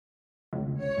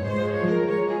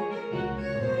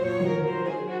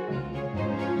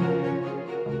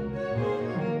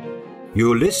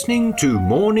You're listening to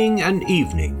Morning and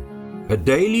Evening, a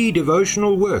daily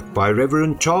devotional work by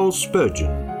Reverend Charles Spurgeon.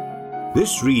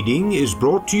 This reading is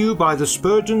brought to you by the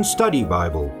Spurgeon Study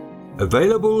Bible,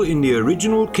 available in the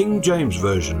original King James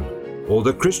Version or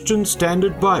the Christian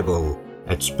Standard Bible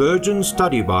at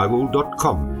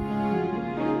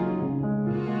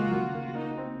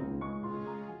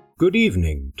spurgeonstudybible.com. Good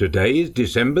evening. Today is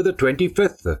December the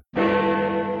 25th.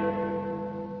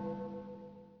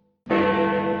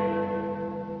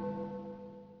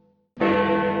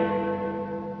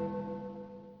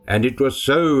 And it was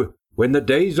so, when the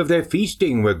days of their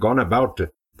feasting were gone about,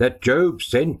 that Job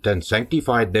sent and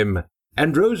sanctified them,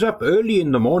 and rose up early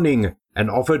in the morning, and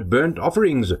offered burnt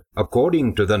offerings,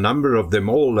 according to the number of them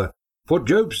all. For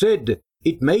Job said,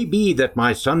 It may be that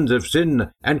my sons have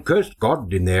sinned, and cursed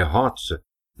God in their hearts.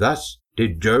 Thus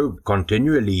did Job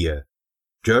continually.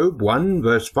 Job 1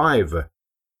 verse 5.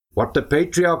 What the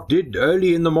patriarch did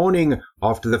early in the morning,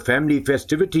 after the family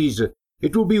festivities,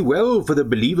 it will be well for the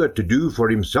believer to do for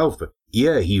himself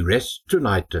ere he rests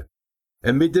tonight.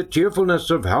 Amid the cheerfulness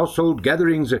of household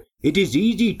gatherings, it is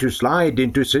easy to slide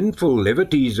into sinful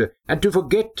levities and to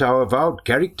forget our vowed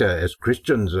character as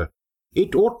Christians.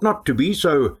 It ought not to be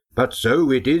so, but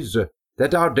so it is,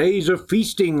 that our days of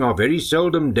feasting are very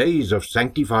seldom days of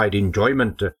sanctified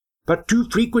enjoyment, but too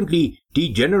frequently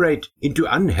degenerate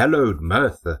into unhallowed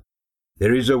mirth.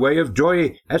 There is a way of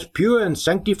joy as pure and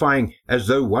sanctifying as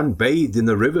though one bathed in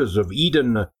the rivers of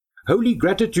Eden. Holy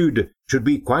gratitude should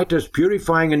be quite as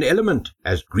purifying an element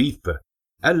as grief.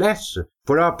 Alas,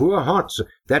 for our poor hearts,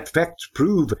 that facts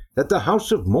prove that the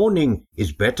house of mourning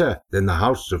is better than the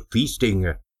house of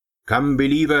feasting. Come,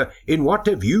 believer, in what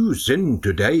have you sinned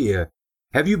today?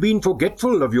 Have you been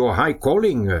forgetful of your high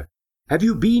calling? Have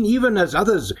you been even as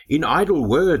others in idle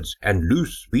words and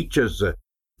loose speeches?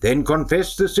 Then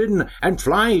confess the sin and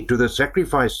fly to the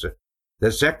sacrifice.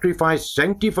 The sacrifice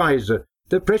sanctifies.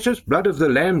 The precious blood of the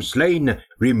Lamb slain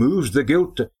removes the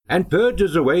guilt and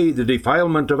purges away the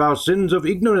defilement of our sins of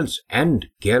ignorance and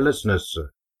carelessness.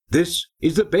 This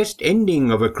is the best ending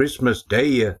of a Christmas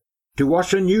day, to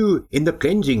wash anew in the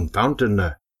cleansing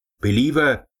fountain.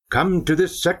 Believer, come to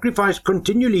this sacrifice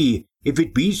continually. If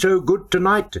it be so good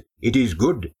tonight, it is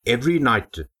good every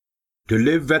night. To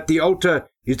live at the altar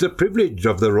is the privilege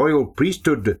of the royal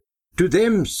priesthood. To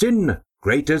them sin,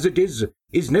 great as it is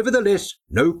nevertheless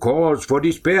no cause for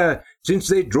despair, since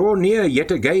they draw near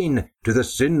yet again to the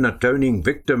sin-atoning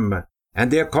victim,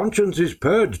 and their conscience is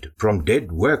purged from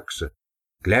dead works.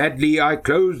 Gladly I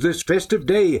close this festive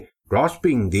day,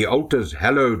 grasping the altar's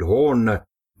hallowed horn.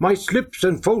 My slips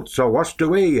and faults are washed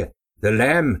away. The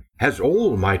Lamb has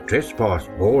all my trespass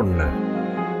borne.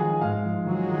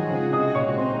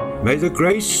 May the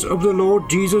grace of the Lord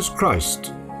Jesus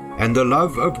Christ, and the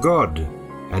love of God,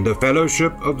 and the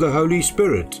fellowship of the Holy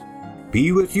Spirit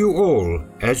be with you all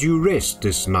as you rest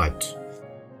this night.